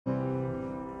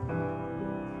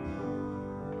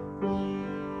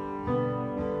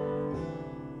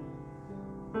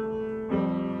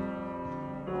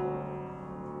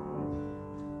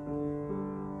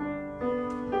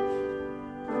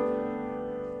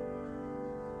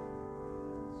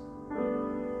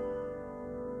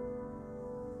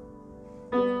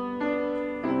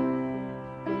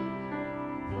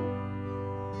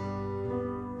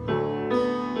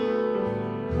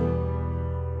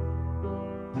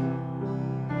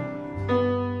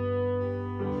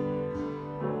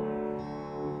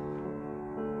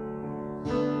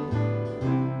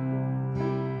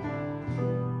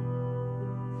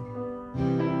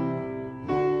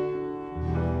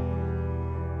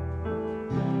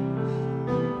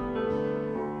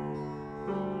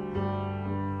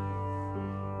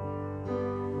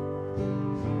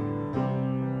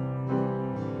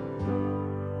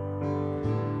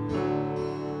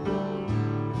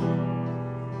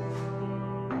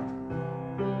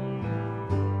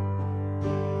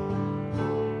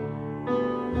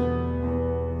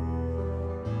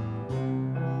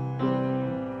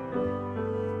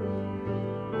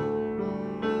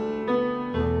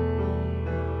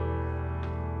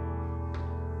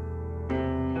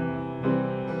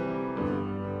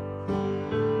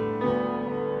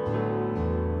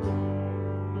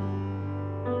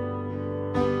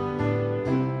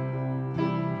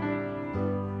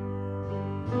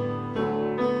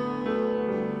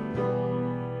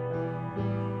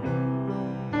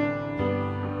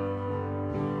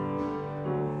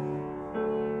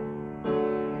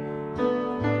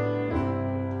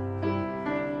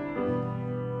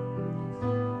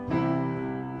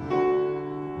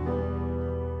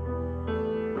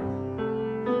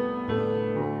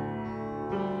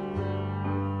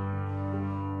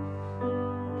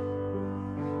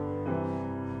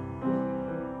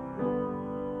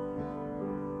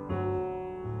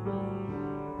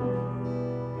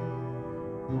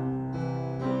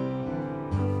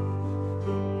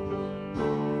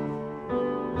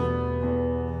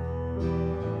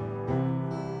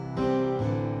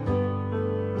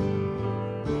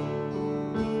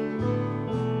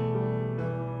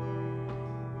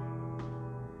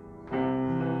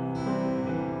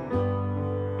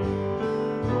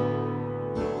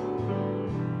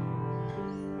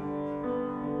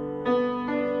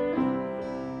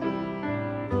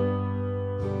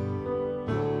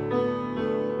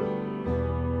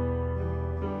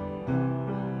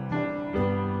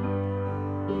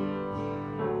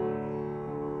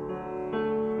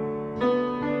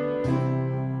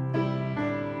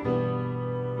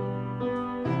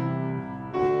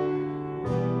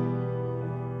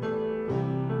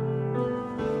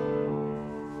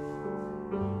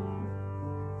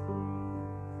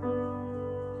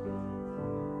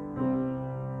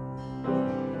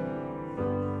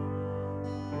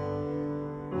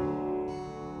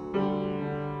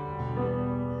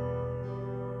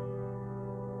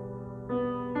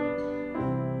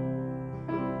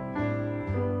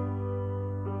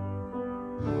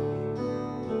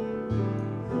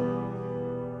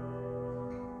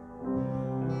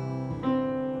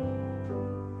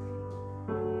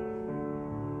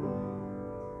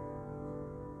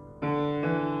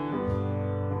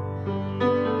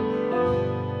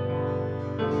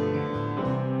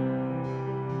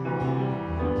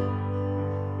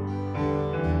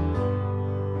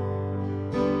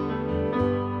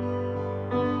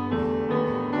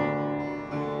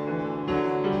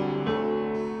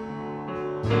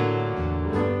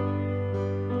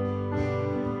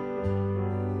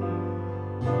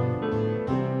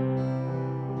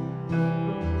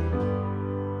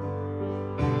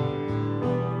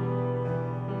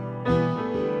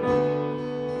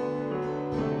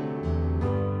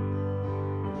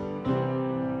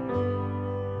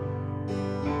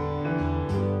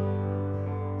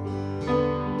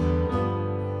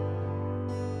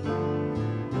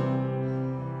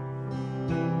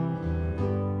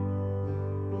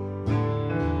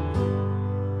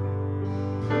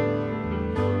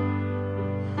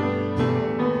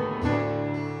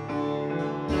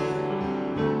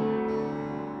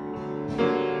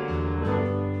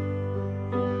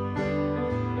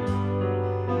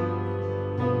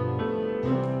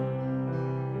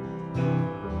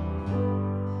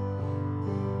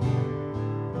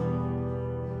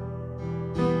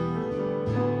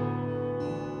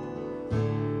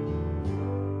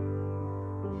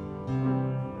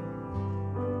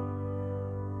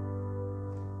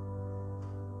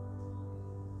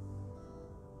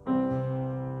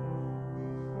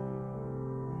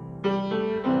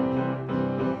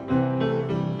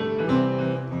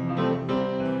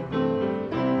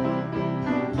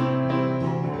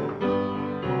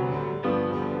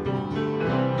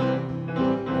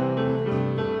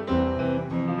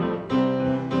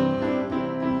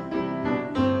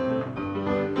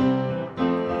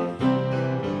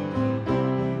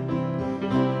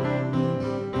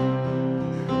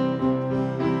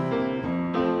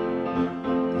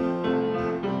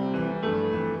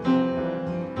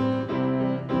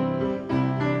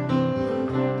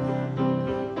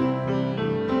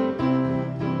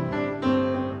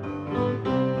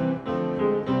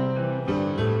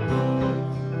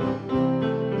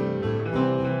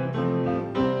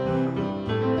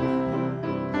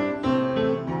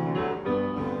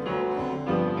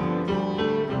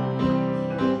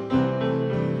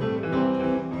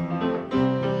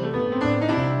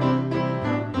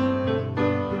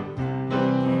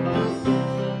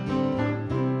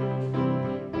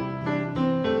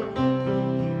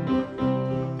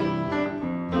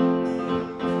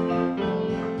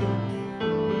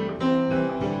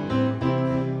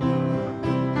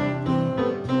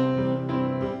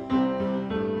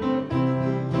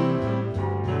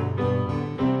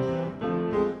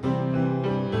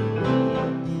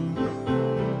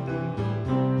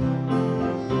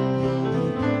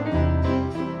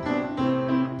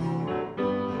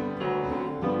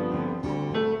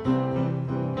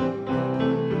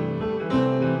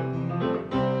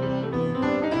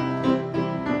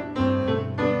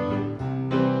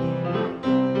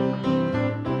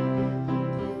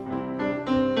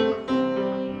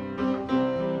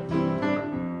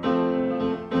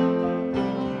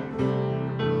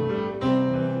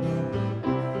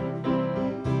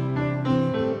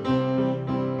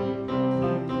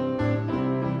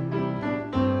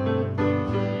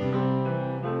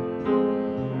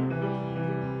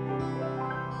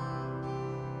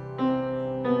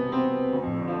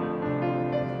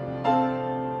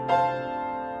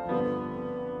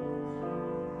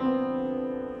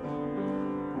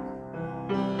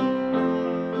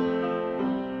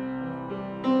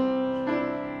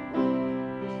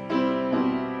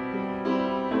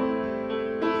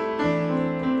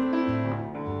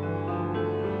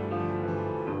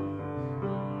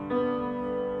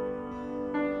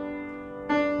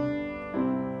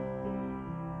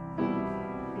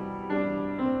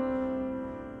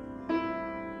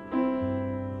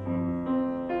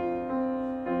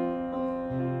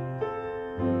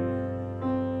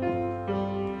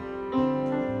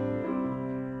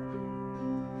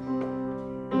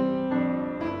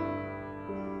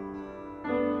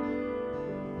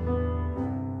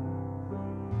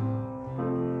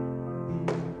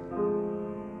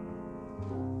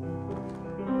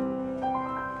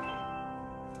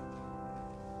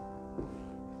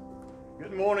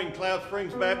morning, Cloud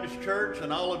Springs Baptist Church,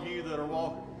 and all of you that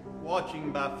are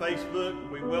watching by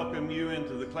Facebook. We welcome you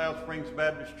into the Cloud Springs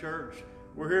Baptist Church.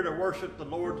 We're here to worship the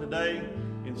Lord today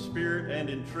in spirit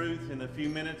and in truth. In a few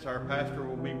minutes, our pastor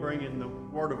will be bringing the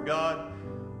Word of God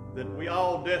that we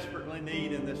all desperately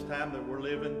need in this time that we're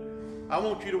living. I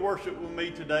want you to worship with me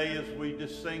today as we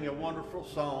just sing a wonderful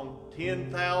song,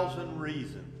 10,000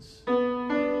 Reasons.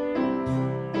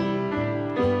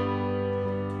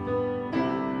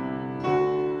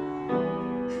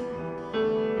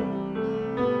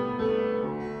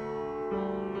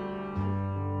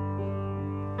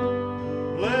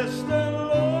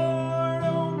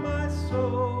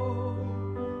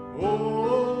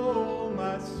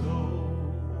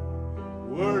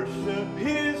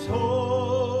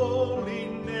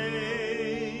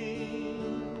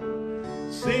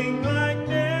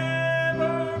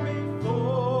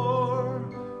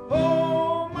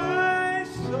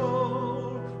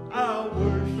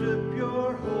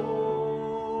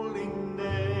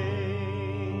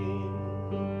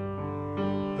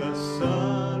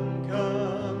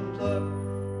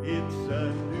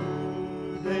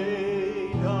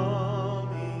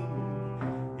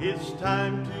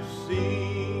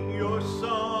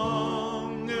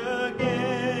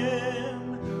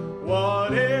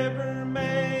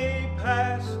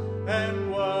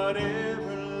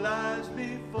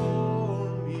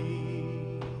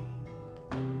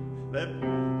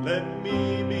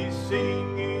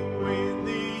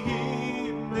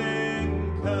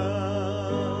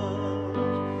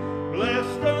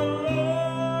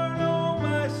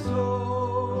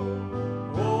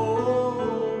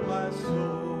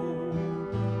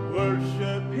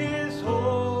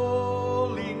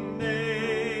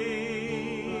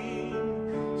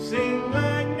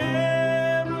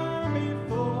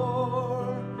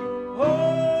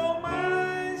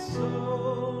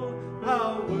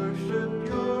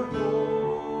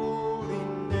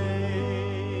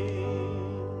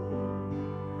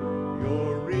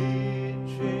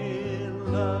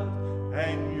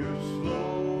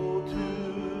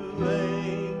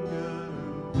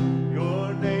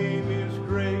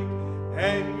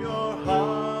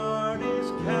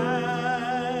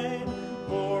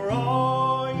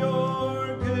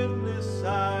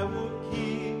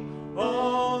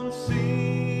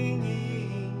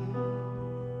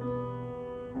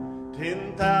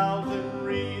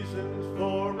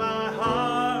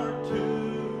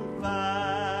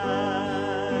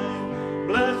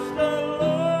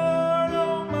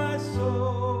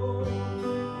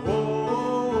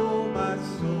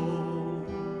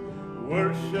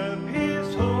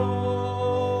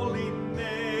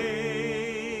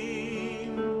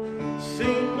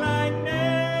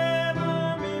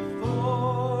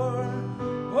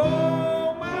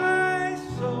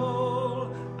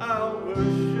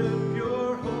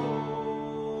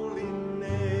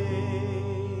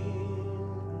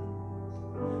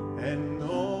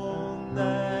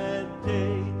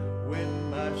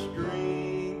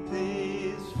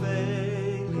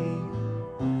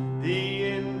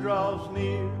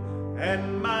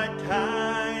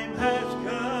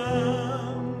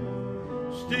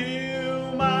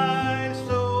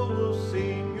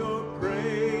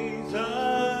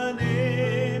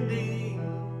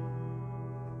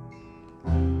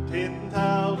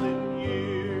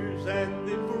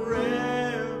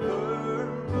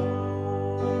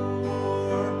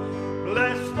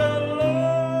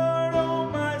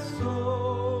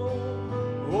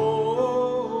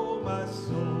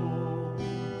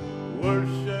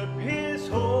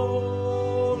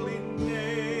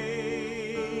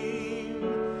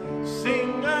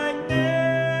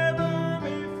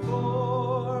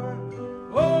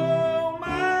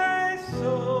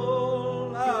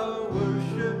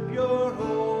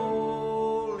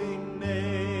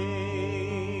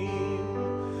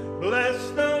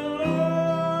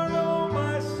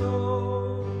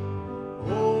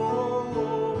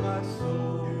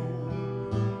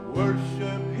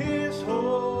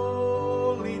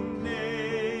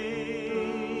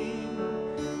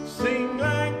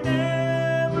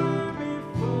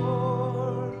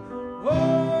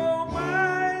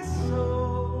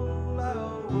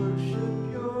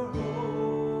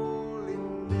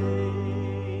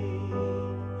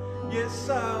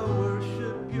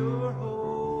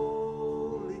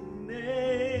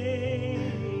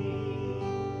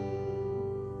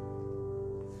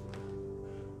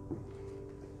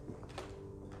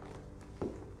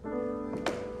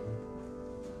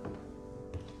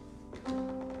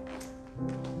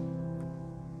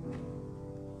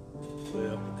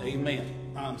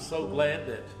 Amen. I'm so glad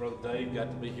that Brother Dave got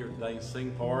to be here today and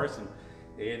sing for us, and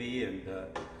Eddie and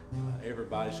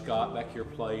Everybody, Scott back here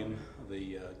playing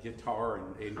the guitar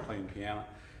and Eddie playing piano.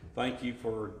 Thank you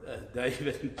for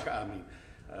David,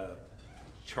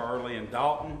 Charlie and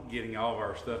Dalton getting all of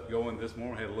our stuff going this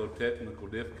morning. Had a little technical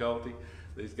difficulty.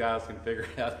 These guys can figure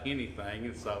out anything,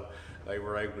 and so they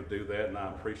were able to do that, and I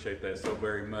appreciate that so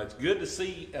very much. Good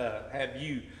to have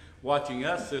you watching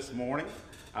us this morning.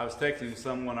 I was texting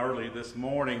someone early this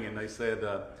morning, and they said,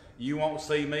 you won't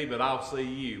see me, but I'll see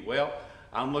you. Well,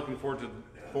 I'm looking forward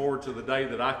to the day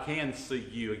that I can see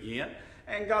you again,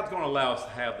 and God's going to allow us to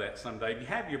have that someday. If you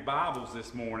have your Bibles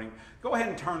this morning, go ahead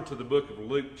and turn to the book of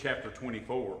Luke chapter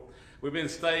 24. We've been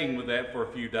staying with that for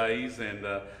a few days and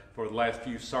for the last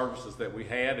few services that we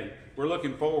had, and we're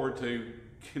looking forward to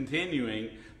continuing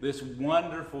this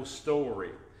wonderful story.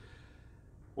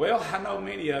 Well, I know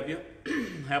many of you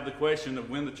have the question of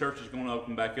when the church is going to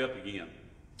open back up again.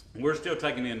 We're still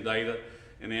taking in data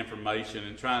and information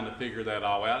and trying to figure that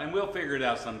all out, and we'll figure it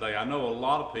out someday. I know a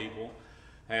lot of people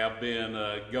have been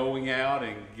going out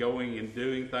and going and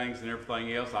doing things and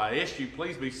everything else. I ask you,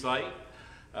 please be safe.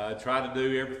 Try to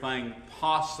do everything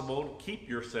possible to keep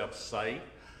yourself safe.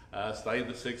 Stay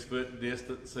the 6 foot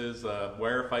distances,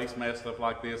 wear a face mask, stuff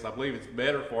like this. I believe it's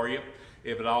better for you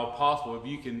if at all possible. If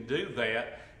you can do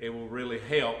that, it will really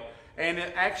help. And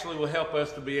it actually will help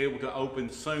us to be able to open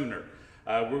sooner.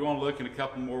 We're going to look in a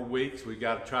couple more weeks. We've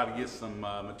got to try to get some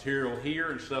material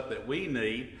here and stuff that we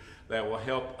need that will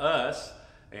help us,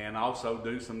 and also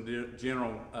do some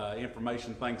general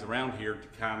information things around here to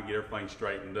kind of get everything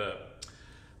straightened up.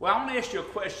 Well, I want to ask you a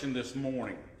question this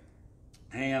morning.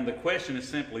 And the question is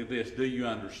simply this: do you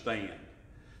understand?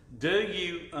 Do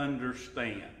you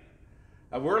understand?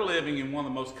 We're living in one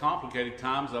of the most complicated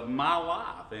times of my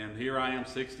life, and here I am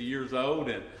 60 years old,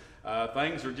 and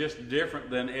things are just different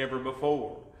than ever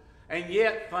before. And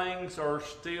yet things are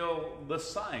still the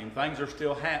same. Things are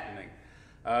still happening.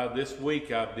 This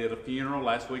week I did a funeral.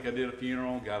 Last week I did a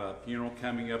funeral. Got a funeral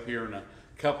coming up here in a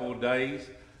couple of days.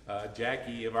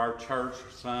 Jackie of our church,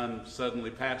 her son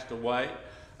suddenly passed away.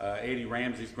 Eddie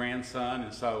Ramsey's grandson,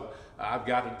 and so I've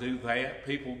got to do that.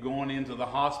 People going into the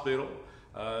hospital.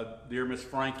 Dear Miss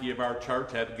Frankie of our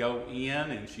church had to go in,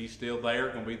 and she's still there,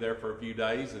 going to be there for a few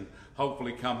days and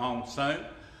hopefully come home soon.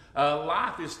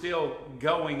 Life is still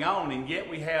going on, and yet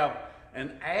we have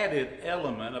an added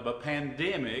element of a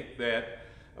pandemic that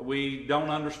we don't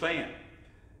understand.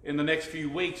 In the next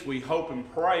few weeks, we hope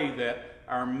and pray that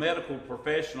our medical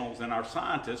professionals and our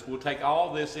scientists will take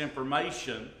all this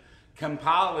information,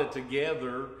 compile it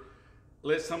together,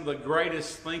 let some of the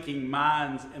greatest thinking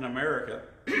minds in America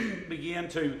begin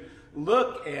to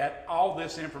look at all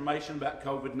this information about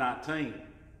COVID-19.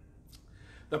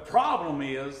 The problem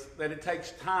is that it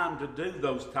takes time to do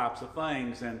those types of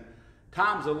things, and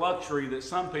time's a luxury that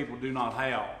some people do not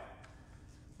have.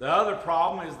 The other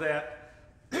problem is that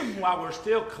while we're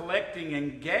still collecting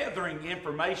and gathering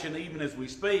information even as we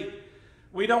speak,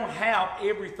 we don't have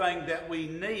everything that we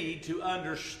need to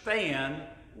understand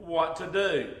what to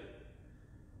do.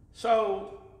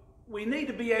 So we need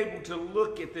to be able to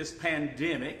look at this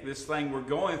pandemic, this thing we're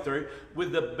going through,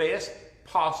 with the best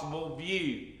possible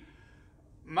view.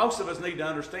 Most of us need to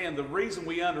understand the reason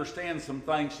we understand some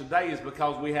things today is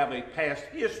because we have a past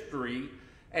history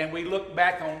and we look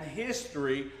back on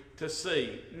history to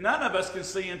see. None of us can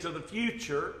see into the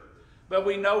future, but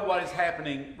we know what is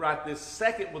happening right this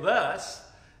second with us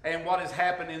and what has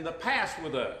happened in the past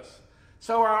with us.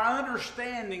 So our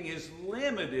understanding is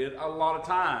limited a lot of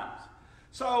times.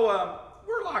 So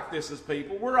we're like this as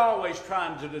people. We're always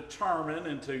trying to determine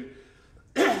and to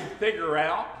figure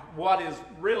out what is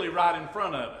really right in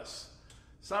front of us.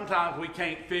 Sometimes we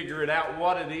can't figure it out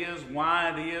what it is, why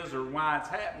it is, or why it's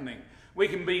happening. We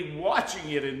can be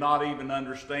watching it and not even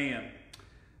understand.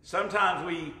 Sometimes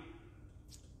we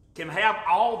can have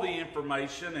all the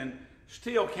information and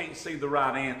still can't see the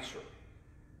right answer.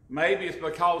 Maybe it's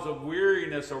because of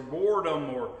weariness or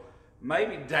boredom, or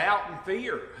maybe doubt and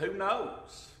fear. Who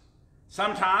knows?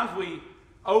 Sometimes we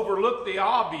overlook the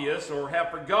obvious or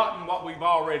have forgotten what we've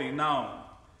already known.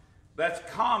 That's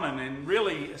common, and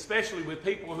really, especially with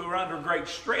people who are under great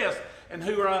stress and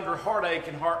who are under heartache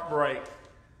and heartbreak.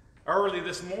 Early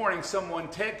this morning, someone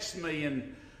texted me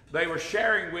and they were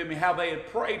sharing with me how they had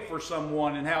prayed for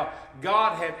someone and how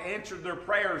God had answered their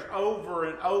prayers over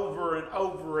and over and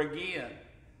over again.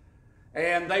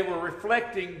 And they were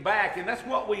reflecting back, and that's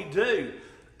what we do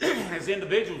as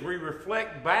individuals. We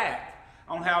reflect back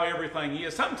on how everything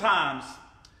is. Sometimes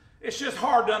it's just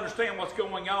hard to understand what's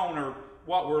going on or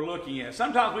what we're looking at.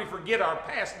 Sometimes we forget our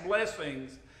past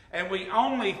blessings and we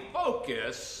only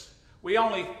focus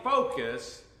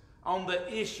on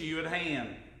the issue at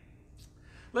hand.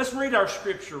 Let's read our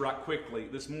scripture right quickly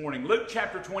this morning. Luke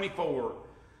chapter 24,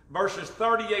 verses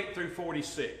 38 through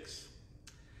 46.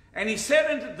 And he said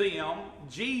unto them,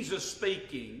 Jesus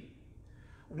speaking,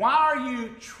 why are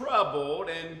you troubled,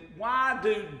 and why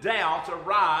do doubts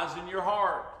arise in your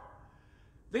heart?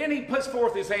 Then he puts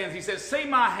forth his hands. He says, see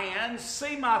my hands,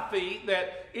 see my feet,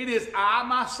 that it is I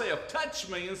myself. Touch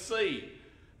me and see.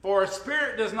 For a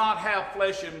spirit does not have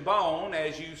flesh and bone,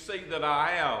 as you see that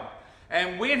I have.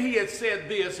 And when he had said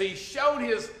this, he showed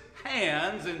his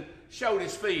hands and showed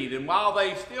his feet. And while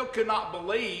they still could not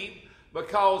believe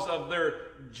because of their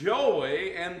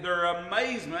joy and their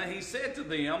amazement, he said to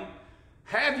them,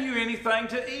 have you anything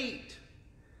to eat?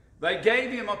 They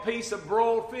gave him a piece of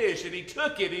broiled fish, and he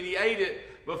took it and he ate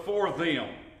it before them.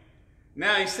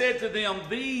 Now he said to them,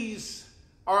 these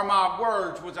are my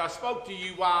words which I spoke to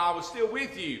you while I was still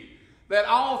with you, that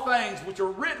all things which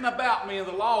are written about me in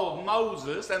the law of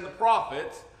Moses and the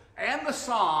prophets and the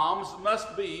Psalms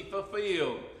must be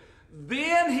fulfilled.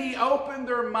 Then he opened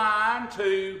their mind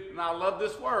to, and I love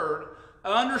this word,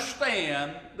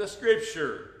 understand the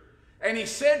scripture. And he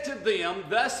said to them,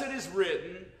 thus it is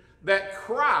written, that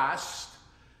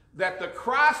the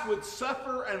Christ would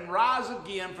suffer and rise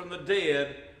again from the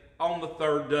dead on the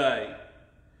third day.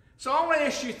 So I want to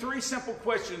ask you three simple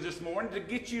questions this morning to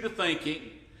get you to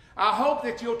thinking. I hope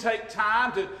that you'll take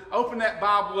time to open that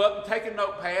Bible up and take a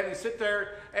notepad and sit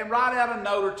there and write out a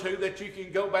note or two that you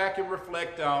can go back and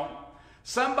reflect on.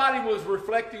 Somebody was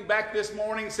reflecting back this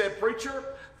morning and said, preacher,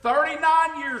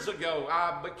 39 years ago,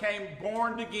 I became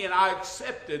born again. I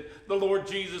accepted the Lord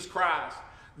Jesus Christ.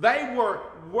 They were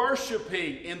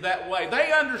worshiping in that way.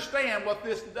 They understand what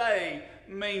this day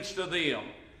means to them.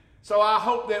 So I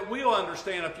hope that we'll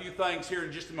understand a few things here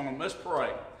in just a moment. Let's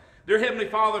pray. Dear Heavenly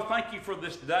Father, thank you for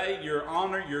this day, your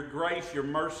honor, your grace, your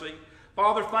mercy.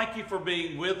 Father, thank you for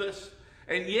being with us.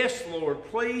 And yes, Lord,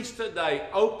 please today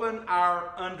open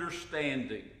our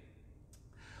understanding.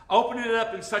 Open it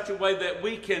up in such a way that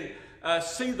we can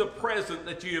see the present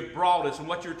that you have brought us and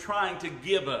what you're trying to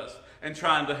give us and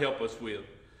trying to help us with.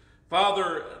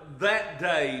 Father, that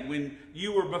day when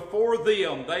you were before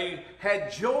them, they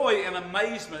had joy and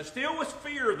amazement. Still was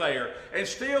fear there, and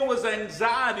still was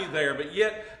anxiety there, but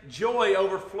yet joy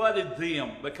overflooded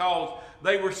them because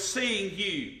they were seeing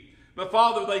you. But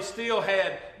Father, they still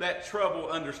had that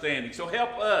troubled understanding. So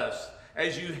help us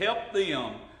as you help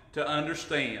them to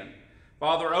understand.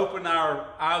 Father, open our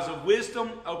eyes of wisdom,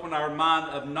 open our mind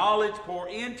of knowledge, pour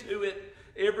into it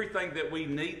everything that we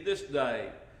need this day.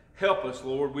 Help us,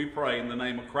 Lord, we pray in the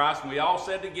name of Christ. And we all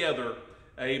said together,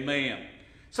 amen.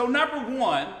 So number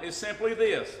one is simply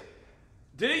this.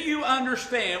 Do you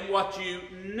understand what you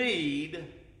need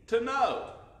to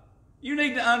know? You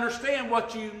need to understand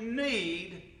what you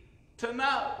need to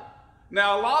know.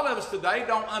 Now, a lot of us today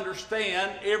don't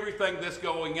understand everything that's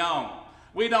going on.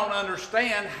 We don't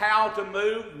understand how to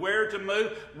move, where to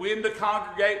move, when to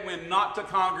congregate, when not to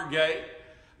congregate.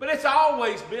 But it's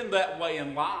always been that way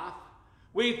in life.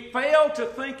 We fail to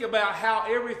think about how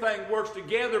everything works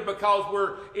together because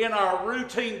we're in our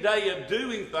routine day of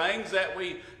doing things that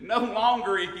we no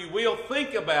longer, if you will,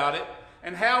 think about it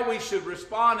and how we should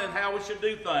respond and how we should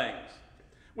do things.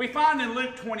 We find in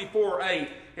Luke 24:8,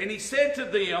 and he said to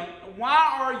them,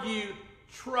 why are you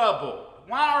troubled?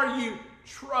 Why are you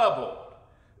troubled?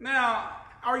 Now,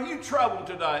 are you troubled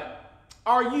today?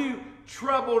 Are you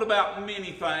troubled about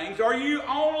many things? Are you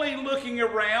only looking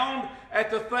around at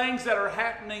the things that are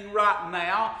happening right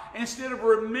now instead of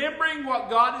remembering what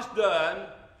God has done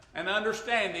and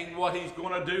understanding what he's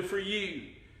going to do for you?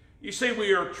 You see,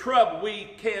 we are troubled.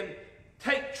 We can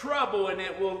take trouble and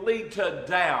it will lead to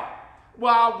doubt.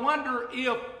 Well, I wonder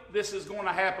if this is going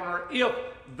to happen or if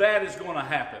that is going to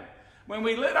happen. When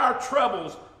we let our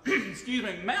troubles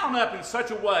mount up in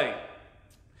such a way,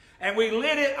 and we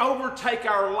let it overtake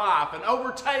our life and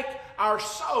overtake our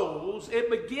souls, it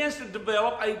begins to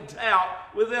develop a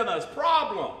doubt within us.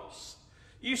 Problems.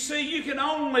 You see, you can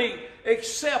only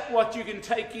accept what you can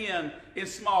take in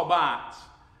small bites.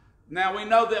 Now, we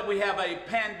know that we have a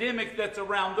pandemic that's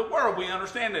around the world. We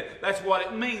understand that. That's what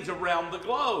it means around the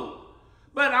globe.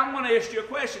 But I'm going to ask you a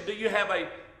question. Do you have a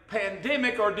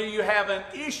pandemic or do you have an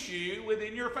issue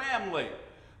within your family?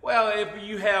 Well, if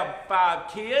you have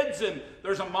 5 kids and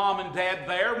there's a mom and dad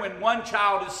there, when one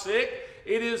child is sick,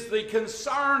 it is the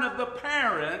concern of the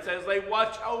parents as they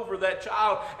watch over that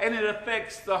child, and it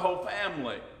affects the whole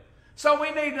family. So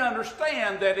we need to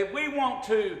understand that if we want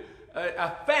to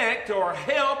affect or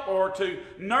help or to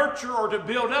nurture or to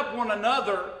build up one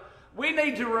another, we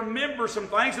need to remember some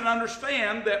things and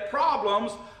understand that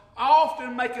problems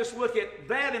often make us look at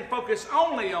that and focus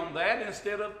only on that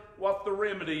instead of what the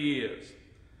remedy is.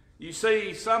 You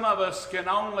see, some of us can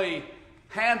only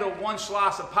handle one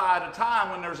slice of pie at a time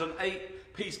when there's an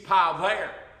 8-piece pie there.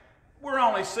 We're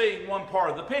only seeing one part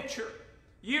of the picture.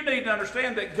 You need to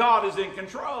understand that God is in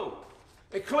control.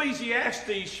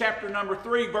 Ecclesiastes chapter number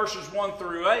 3, verses 1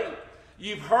 through 8.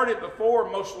 You've heard it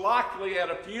before, most likely at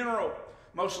a funeral,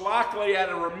 most likely at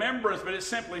a remembrance, but it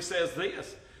simply says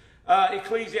this.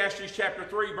 Ecclesiastes chapter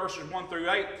 3, verses 1 through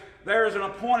 8. There is an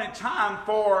appointed time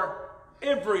for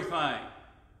everything.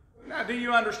 Now, do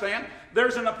you understand?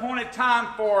 There's an appointed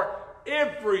time for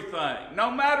everything. No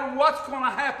matter what's going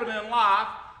to happen in life,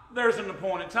 there's an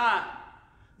appointed time.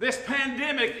 This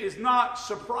pandemic is not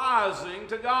surprising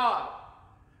to God.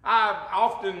 I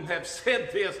often have said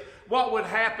this. What would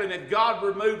happen if God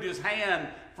removed his hand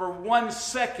for 1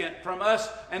 second from us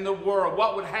and the world?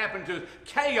 What would happen to us?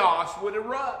 Chaos would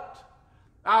erupt.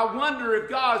 I wonder if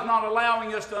God's not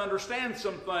allowing us to understand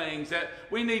some things, that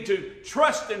we need to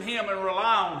trust in him and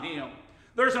rely on him.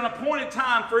 There's an appointed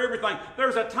time for everything.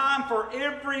 There's a time for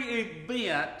every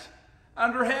event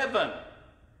under heaven.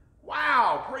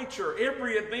 Wow, preacher,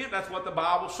 every event, that's what the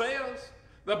Bible says.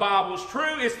 The Bible's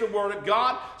true. It's the Word of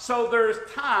God. So there's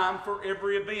time for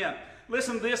every event.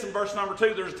 Listen to this in verse number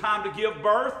 2. There's a time to give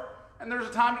birth and there's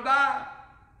a time to die.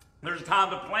 There's a time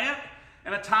to plant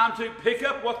and a time to pick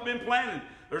up what's been planted.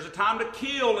 There's a time to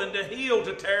kill and to heal,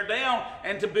 to tear down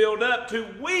and to build up, to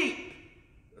weep.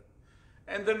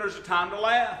 And then there's a time to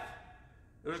laugh.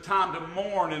 There's a time to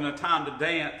mourn and a time to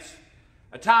dance.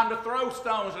 A time to throw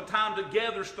stones, a time to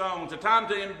gather stones, a time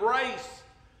to embrace,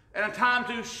 and a time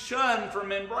to shun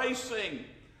from embracing.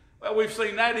 Well, we've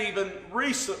seen that even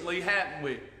recently, haven't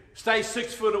we? Stay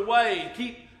 6 foot away,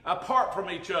 keep apart from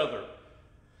each other.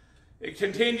 It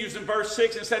continues in verse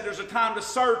 6 and said there's a time to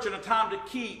search and a time to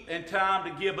keep and time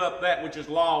to give up that which is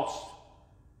lost.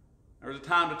 There's a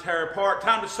time to tear apart,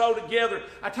 time to sew together,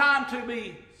 a time to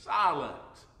be silent,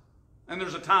 and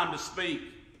there's a time to speak.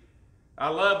 I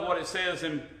love what it says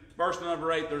in verse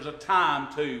number 8. There's a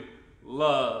time to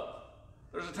love.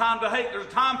 There's a time to hate. There's a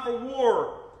time for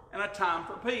war and a time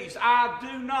for peace. I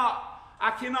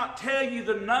cannot tell you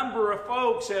the number of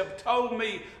folks have told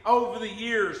me over the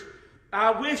years,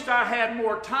 I wished I had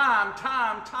more time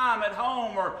at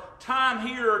home, or time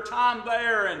here or time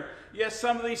there. And yes,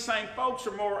 some of these same folks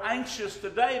are more anxious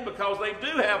today because they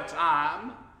do have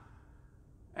time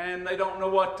and they don't know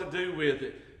what to do with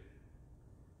it.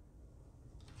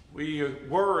 We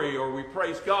worry or we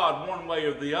praise God one way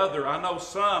or the other. I know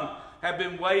some have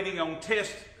been waiting on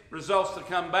test results to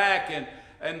come back,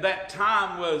 and that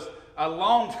time was a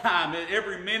long time.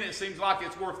 Every minute seems like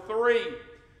it's worth 3.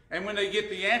 And when they get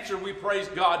the answer, we praise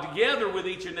God together with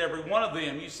each and every one of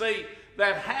them. You see,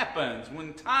 that happens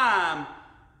when time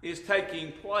is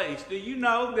taking place. Do you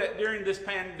know that during this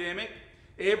pandemic,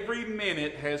 every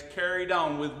minute has carried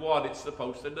on with what it's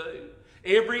supposed to do?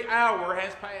 Every hour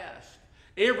has passed.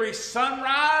 Every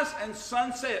sunrise and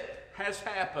sunset has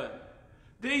happened.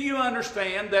 Do you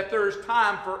understand that there's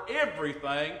time for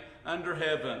everything under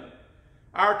heaven?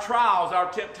 Our trials,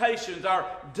 our temptations, our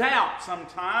doubts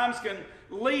sometimes can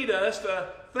lead us to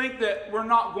think that we're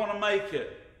not going to make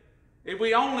it. If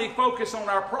we only focus on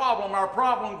our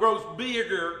problem grows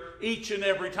bigger each and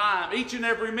every time, each and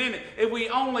every minute, if we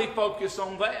only focus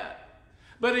on that.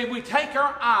 But if we take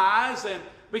our eyes and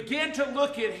begin to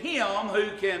look at him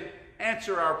who can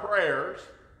answer our prayers,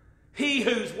 he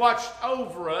who's watched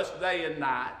over us day and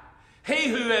night, he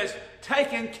who has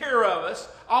taken care of us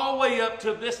all the way up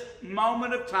to this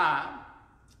moment of time,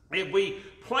 if we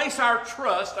place our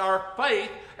trust, our faith,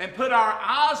 and put our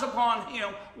eyes upon him,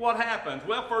 what happens?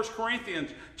 Well, 1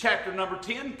 Corinthians chapter number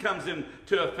 10 comes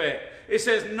into effect. It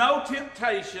says, no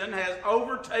temptation has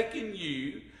overtaken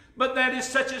you, but that is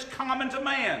such as common to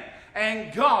man.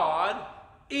 And God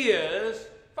is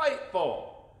faithful.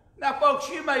 Now, folks,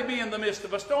 you may be in the midst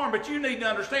of a storm, but you need to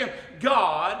understand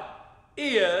God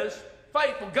is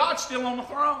faithful. God's still on the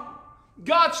throne.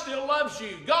 God still loves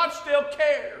you. God still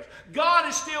cares. God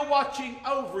is still watching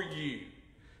over you.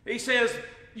 He says,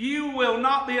 you will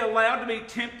not be allowed to be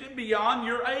tempted beyond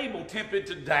your able. Tempted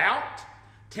to doubt,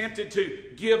 tempted to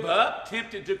give up,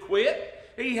 tempted to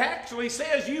quit. He actually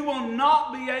says you will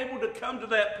not be able to come to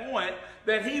that point,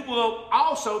 that he will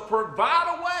also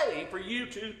provide a way for you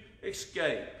to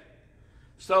escape,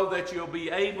 so that you'll be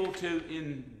able to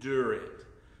endure it.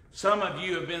 Some of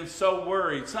you have been so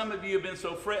worried. Some of you have been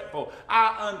so fretful.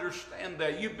 I understand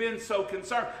that. You've been so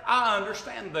concerned. I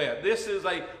understand that. This is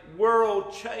a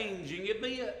world-changing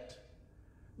event.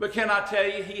 But can I tell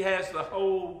you, he has the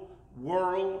whole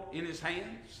world in his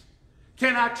hands?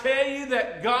 Can I tell you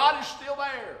that God is still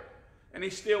there? and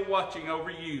He's still watching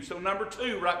over you. So number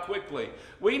 2, right quickly,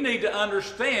 we need to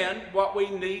understand what we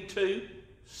need to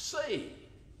see.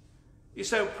 You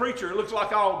say, well, preacher, it looks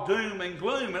like all doom and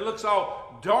gloom. It looks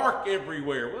all dark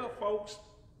everywhere. Well, folks,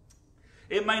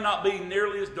 it may not be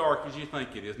nearly as dark as you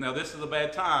think it is. Now, this is a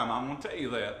bad time. I'm going to tell you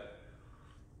that.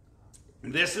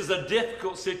 This is a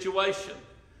difficult situation.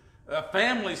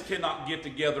 Families cannot get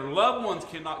together. Loved ones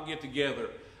cannot get together.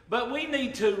 But we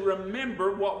need to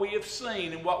remember what we have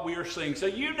seen and what we are seeing. So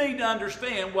you need to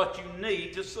understand what you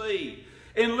need to see.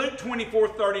 In Luke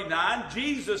 24:39,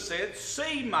 Jesus said,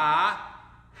 "See my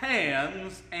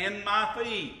hands and my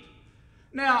feet."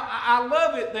 Now, I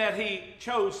love it that He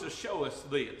chose to show us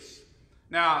this.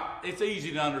 Now, it's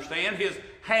easy to understand. His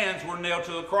hands were nailed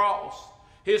to the cross.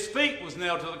 His feet was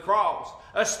nailed to the cross.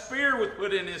 A spear was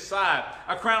put in His side.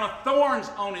 A crown of thorns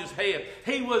on His head.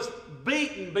 He was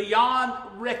beaten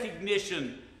beyond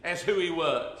recognition as who He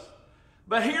was.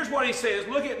 But here's what He says,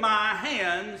 "Look at my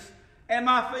hands and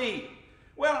my feet."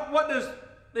 Well, what does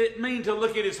it mean to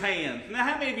look at His hands? Now,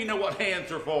 how many of you know what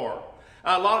hands are for?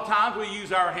 A lot of times we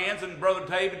use our hands, and Brother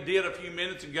David did a few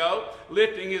minutes ago,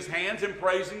 lifting his hands and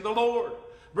praising the Lord.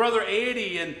 Brother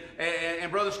Eddie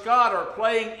and Brother Scott are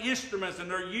playing instruments, and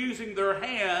they're using their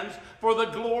hands for the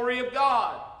glory of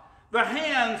God. The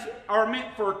hands are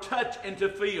meant for touch and to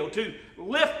feel, to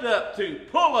lift up, to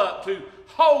pull up, to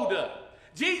hold up.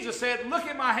 Jesus said, "Look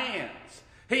at my hands."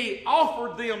 He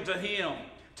offered them to Him,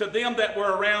 to them that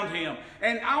were around Him.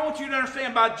 And I want you to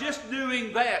understand, by just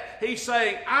doing that, He's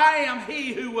saying, "I am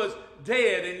He who was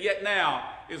dead and yet now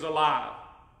is alive."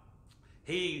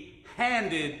 He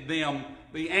handed them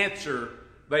the answer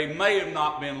they may have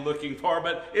not been looking for,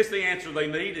 but it's the answer they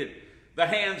needed. The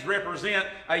hands represent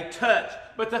a touch,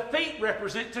 but the feet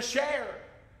represent to share.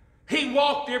 He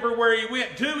walked everywhere He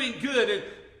went, doing good and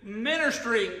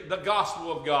ministering the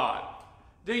gospel of God.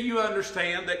 Do you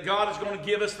understand that God is going to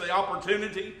give us the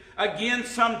opportunity again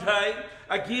someday,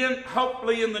 again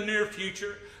hopefully in the near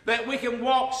future, that we can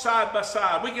walk side by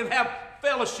side, we can have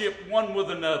fellowship one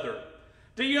with another?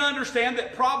 Do you understand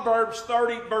that Proverbs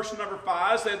 30 verse number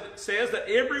 5 says that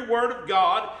every word of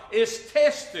God is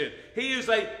tested? He is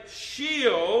a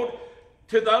shield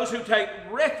to those who take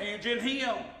refuge in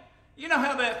Him. You know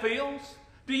how that feels?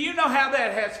 Do you know how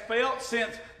that has felt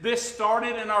since this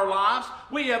started in our lives?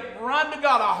 We have run to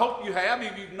God. I hope you have.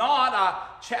 If you've not, I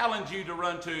challenge you to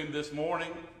run to Him this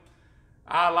morning.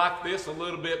 I like this a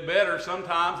little bit better.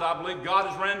 Sometimes I believe God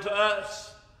has ran to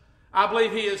us. I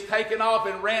believe He has taken off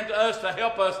and ran to us to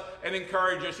help us and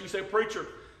encourage us. You say, "Preacher,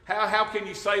 how can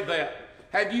you say that?"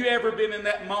 Have you ever been in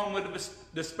that moment of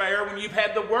despair when you've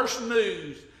had the worst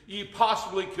news you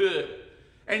possibly could,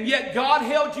 and yet God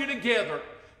held you together?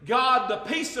 God, the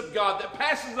peace of God that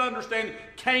passes understanding,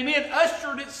 came in,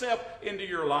 ushered itself into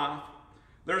your life.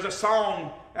 There's a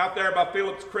song out there by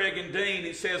Phillips, Craig, and Dean.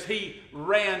 It says, "He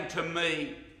ran to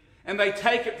me." And they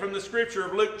take it from the scripture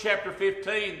of Luke chapter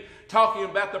 15, talking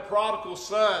about the prodigal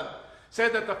son.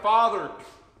 Said that the father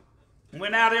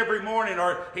went out every morning,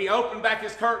 or he opened back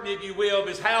his curtain, if you will, of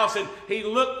his house, and he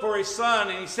looked for his son,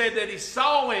 and he said that he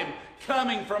saw him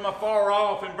coming from afar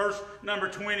off in verse number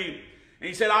 20. And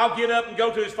he said, "I'll get up and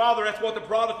go to his father." That's what the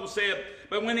prodigal said.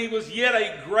 But when he was yet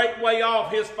a great way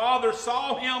off, his father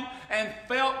saw him and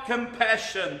felt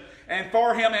compassion and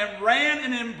for him, and ran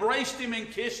and embraced him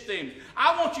and kissed him.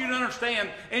 I want you to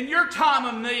understand, in your time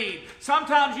of need,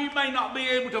 sometimes you may not be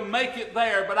able to make it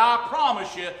there, but I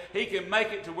promise you, He can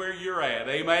make it to where you're at.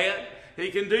 Amen?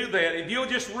 He can do that. If you'll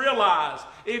just realize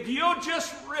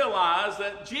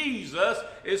that Jesus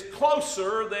is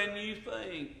closer than you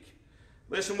think.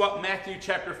 Listen what Matthew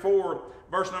chapter 4,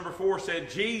 verse number 4 said.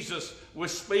 Jesus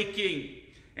was speaking,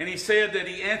 and He said that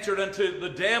He answered unto the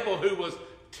devil who was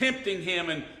tempting Him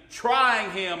and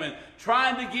trying Him and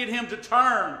trying to get Him to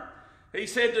turn. He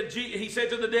said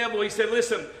to the devil, He said,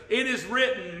 "Listen, it is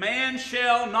written, man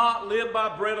shall not live by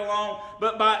bread alone,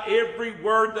 but by every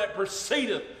word that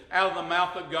proceedeth out of the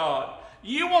mouth of God."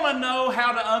 You want to know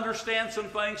how to understand some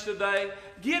things today?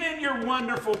 Get in your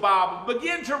wonderful Bible.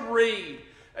 Begin to read.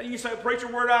 And you say, "Preacher,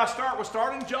 where do I start?" Well,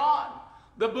 start in John,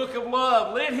 the book of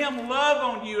love. Let Him love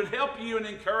on you and help you and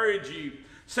encourage you.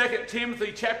 2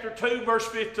 Timothy chapter 2 verse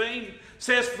 15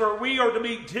 says, "For we are to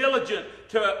be diligent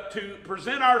to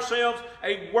present ourselves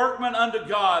a workman unto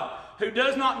God, who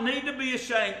does not need to be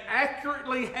ashamed,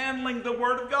 accurately handling the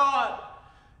Word of God."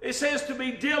 It says to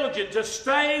be diligent, to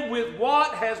stay with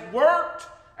what has worked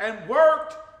and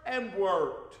worked and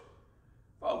worked.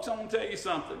 Folks, I'm going to tell you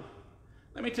something.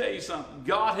 Let me tell you something.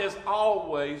 God has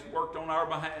always worked on our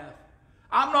behalf.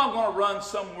 I'm not going to run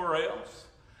somewhere else.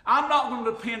 I'm not going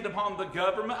to depend upon the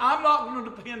government. I'm not going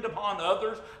to depend upon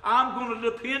others. I'm going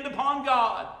to depend upon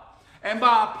God. And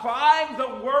by applying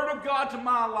the Word of God to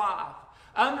my life,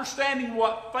 understanding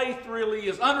what faith really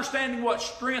is, understanding what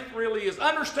strength really is,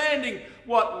 understanding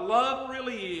what love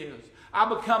really is, I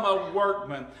become a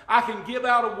workman. I can give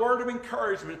out a word of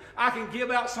encouragement. I can give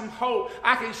out some hope.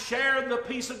 I can share the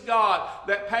peace of God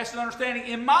that passes understanding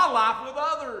in my life with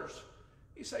others.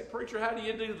 You say, preacher, how do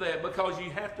you do that? Because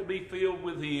you have to be filled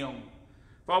with Him.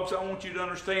 Folks, I want you to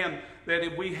understand that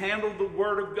if we handle the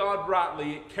Word of God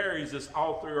rightly, it carries us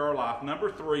all through our life.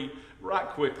 Number 3, right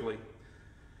quickly,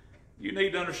 you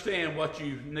need to understand what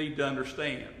you need to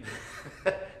understand.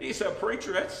 You say,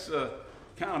 preacher, that's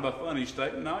kind of a funny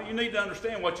statement. No, you need to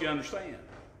understand what you understand.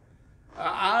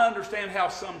 I understand how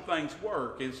some things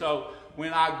work. And so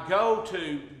when I go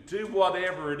to do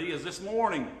whatever it is, this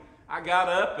morning I got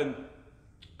up and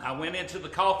I went into the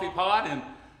coffee pot and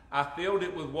I filled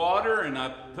it with water and I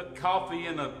put coffee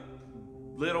in a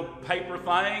little paper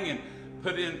thing and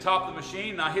put it in top of the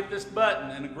machine and I hit this button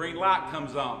and a green light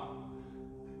comes on.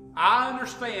 I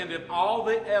understand if all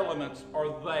the elements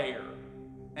are there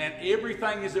and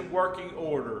everything is in working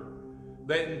order,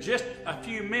 that in just a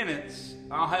few minutes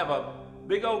I'll have a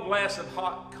big old glass of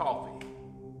hot coffee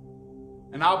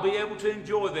and I'll be able to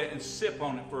enjoy that and sip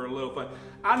on it for a little bit.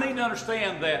 I need to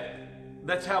understand that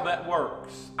that's how that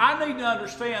works. I need to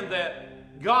understand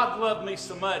that God loved me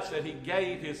so much that He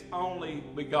gave His only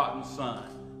begotten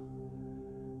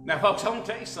Son. Now, folks, I want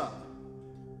to tell you something.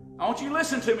 I want you to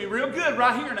listen to me real good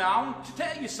right here now. I want to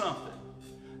tell you something.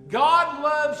 God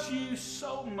loves you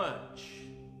so much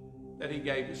that He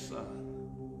gave His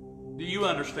Son. Do you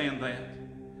understand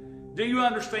that? Do you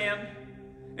understand?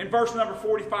 In verse number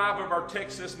 45 of our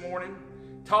text this morning,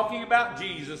 talking about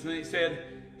Jesus, and He said,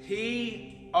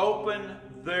 He opened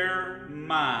their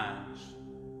minds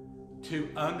to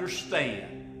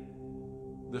understand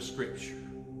the Scripture.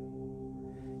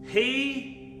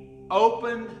 He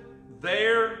opened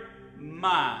their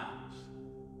minds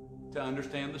to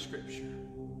understand the Scripture.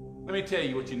 Let me tell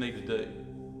you what you need to do.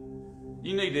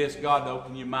 You need to ask God to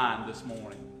open your mind this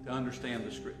morning to understand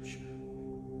the Scripture.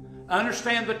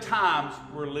 Understand the times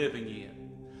we're living in.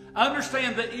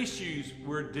 Understand the issues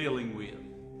we're dealing with.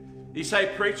 You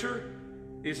say, preacher,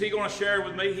 is he going to share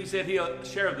with me? He said he'll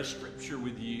share the Scripture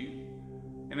with you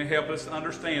and it'll help us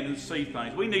understand and see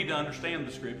things. We need to understand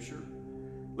the Scripture.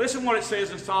 Listen what it says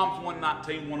in Psalms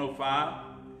 119, 105.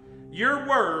 Your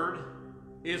word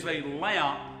is a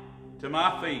lamp to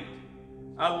my feet,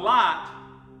 a light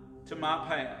to my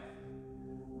path.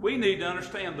 We need to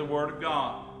understand the Word of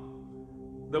God.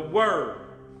 The Word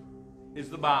is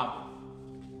the Bible.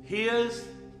 His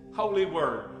holy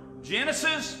Word.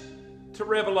 Genesis to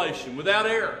Revelation, without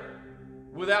error,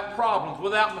 without problems,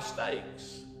 without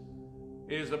mistakes.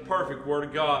 It is the perfect Word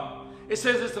of God. It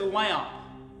says it's a lamp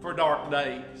for dark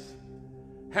days.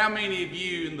 How many of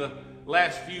you in the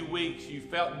last few weeks you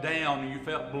felt down and you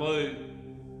felt blue?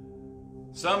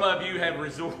 Some of you have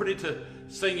resorted to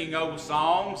singing old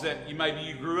songs that maybe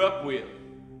you grew up with.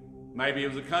 Maybe it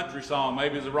was a country song,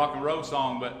 maybe it was a rock and roll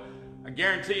song, but I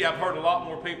guarantee you I've heard a lot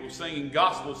more people singing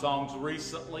gospel songs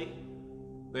recently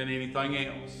than anything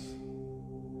else.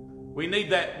 We need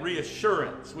that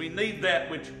reassurance. We need that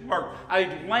which works. A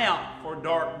lamp for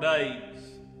dark days.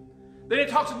 Then it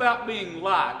talks about being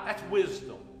light. That's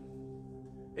wisdom.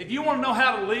 If you want to know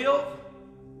how to live,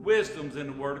 wisdom's in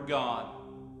the Word of God.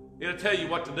 It'll tell you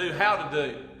what to do, how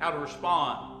to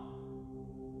respond.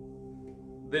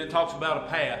 Then it talks about a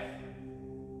path.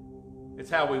 It's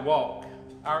how we walk.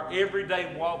 Our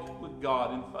everyday walk with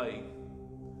God in faith.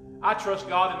 I trust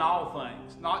God in all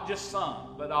things, not just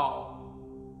some, but all.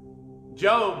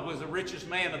 Job was the richest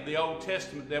man of the Old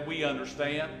Testament that we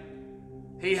understand.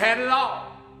 He had it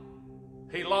all.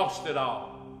 He lost it all.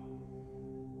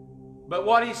 But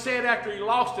what he said after he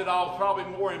lost it all is probably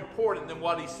more important than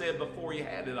what he said before he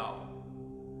had it all.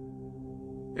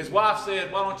 His wife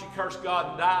said, why don't you curse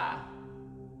God and die?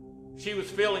 She was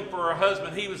feeling for her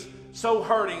husband. He was so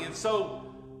hurting and so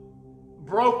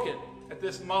broken at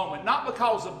this moment, not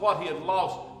because of what he had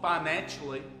lost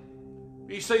financially.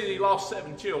 You see that he lost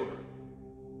 7 children.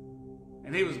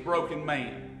 And he was a broken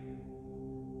man.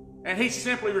 And he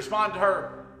simply responded to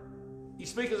her, you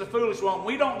speak as a foolish one.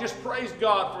 We don't just praise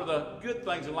God for the good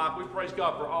things in life. We praise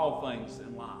God for all things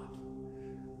in life.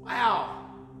 Wow.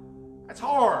 That's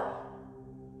hard.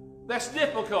 That's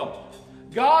difficult.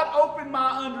 God opened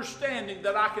my understanding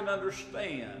that I can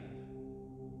understand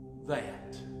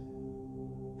that.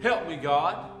 Help me,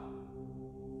 God.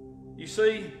 You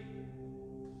see,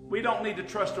 we don't need to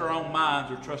trust our own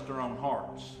minds or trust our own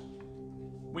hearts.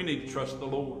 We need to trust the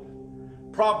Lord.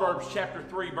 Proverbs chapter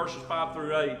 3, verses 5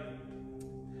 through 8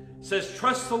 says,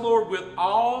 trust the Lord with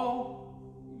all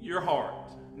your heart.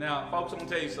 Now, folks, I'm going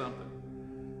to tell you something.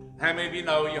 How many of you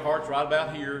know your heart's right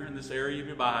about here in this area of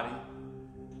your body?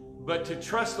 But to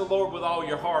trust the Lord with all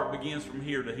your heart begins from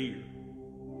here to here.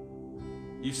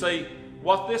 You see,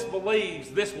 what this believes,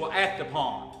 this will act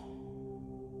upon.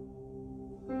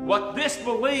 What this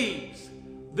believes,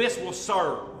 this will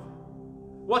serve.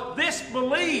 What this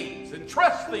believes and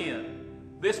trusts in,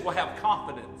 this will have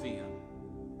confidence in.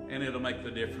 And it'll make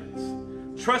the difference.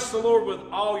 Trust the Lord with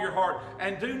all your heart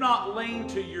and do not lean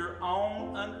to your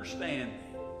own understanding.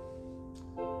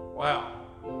 Wow.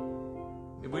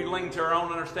 If we lean to our own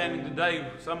understanding today,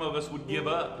 some of us would give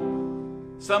up.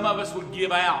 Some of us would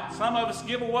give out. Some of us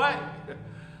give away.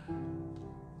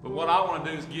 But what I want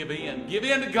to do is give in. Give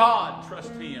in to God.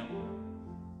 Trust Him.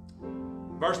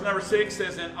 Verse number 6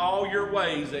 says, in all your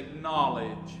ways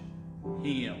acknowledge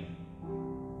Him.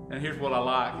 And here's what I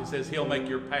like. It says He'll make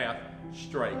your path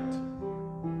straight.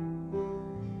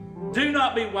 Do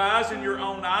not be wise in your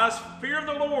own eyes. Fear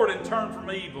the Lord and turn from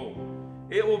evil.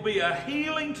 It will be a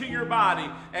healing to your body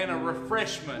and a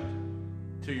refreshment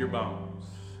to your bones.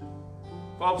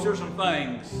 Folks, there's some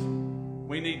things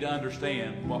we need to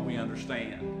understand what we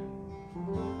understand.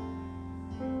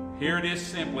 Here it is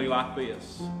simply like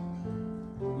this.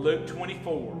 Luke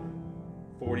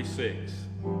 24:46.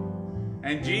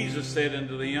 And Jesus said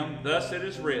unto them, thus it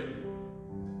is written,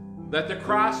 that the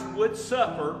Christ would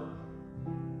suffer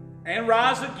and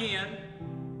rise again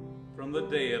from the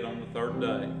dead on the third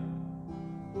day.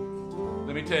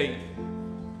 Let me tell you,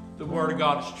 the Word of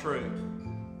God is true.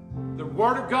 The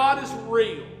Word of God is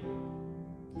real.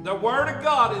 The Word of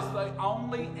God is the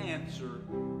only answer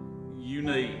you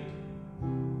need.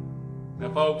 Now,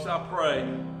 folks, I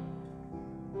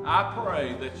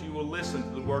pray that you will listen to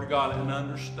the Word of God and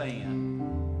understand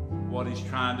what He's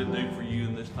trying to do for you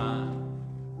in this time.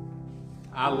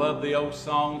 I love the old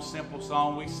song, simple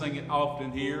song. We sing it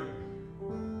often here.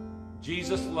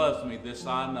 Jesus loves me, this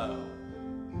I know.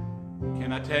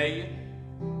 Can I tell you?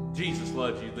 Jesus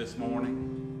loves you this morning.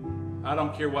 I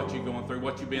don't care what you're going through,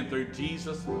 what you've been through.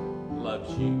 Jesus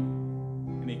loves you,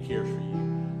 and He cares for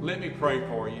you. Let me pray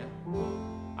for you.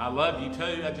 I love you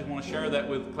too. I just want to share that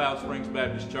with Cloud Springs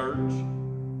Baptist Church.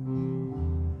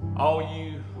 All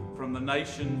you from the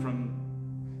nation, from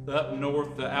up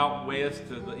north to out west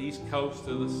to the east coast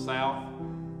to the south,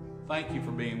 thank you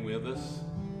for being with us.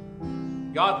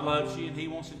 God loves you, and He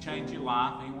wants to change your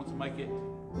life. He wants to make it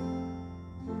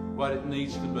what it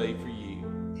needs to be for you.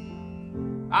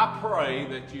 I pray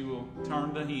that you will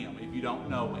turn to Him if you don't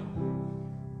know Him.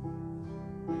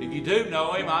 If you do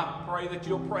know Him, I pray that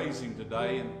you'll praise Him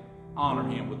today and honor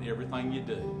Him with everything you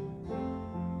do.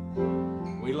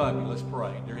 We love you. Let's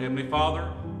pray. Dear Heavenly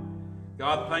Father,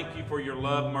 God, thank you for your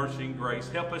love, mercy, and grace.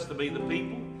 Help us to be the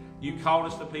people you called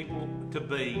us to be.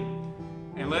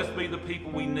 And let's be the people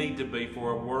we need to be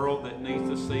for a world that needs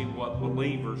to see what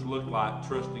believers look like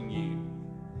trusting you.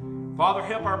 Father,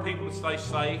 help our people to stay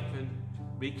safe and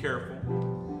be careful.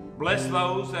 Bless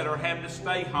those that are having to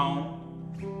stay home.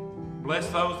 Bless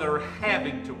those that are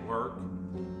having to work.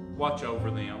 Watch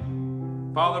over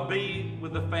them. Father, be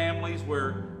with the families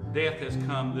where death has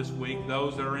come this week.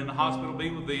 Those that are in the hospital,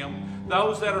 be with them.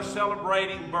 Those that are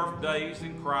celebrating birthdays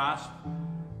in Christ,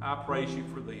 I praise you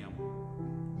for them.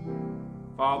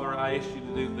 Father, I ask you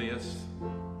to do this.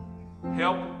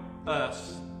 Help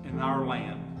us in our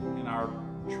land, in our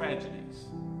tragedies.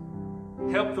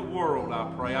 Help the world,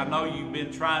 I pray. I know you've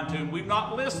been trying to, and we've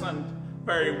not listened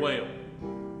very well.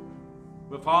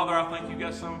 But Father, I think you've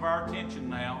got some of our attention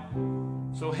now.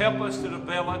 So help us to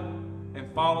develop and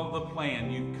follow the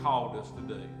plan you've called us to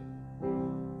do.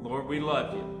 Lord, we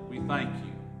love you. We thank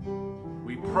you.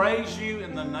 We praise you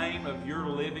in the name of your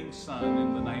living Son,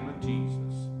 in the name of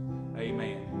Jesus.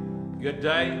 Amen. Good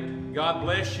day. God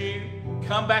bless you.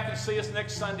 Come back and see us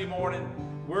next Sunday morning.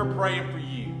 We're praying for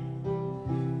you.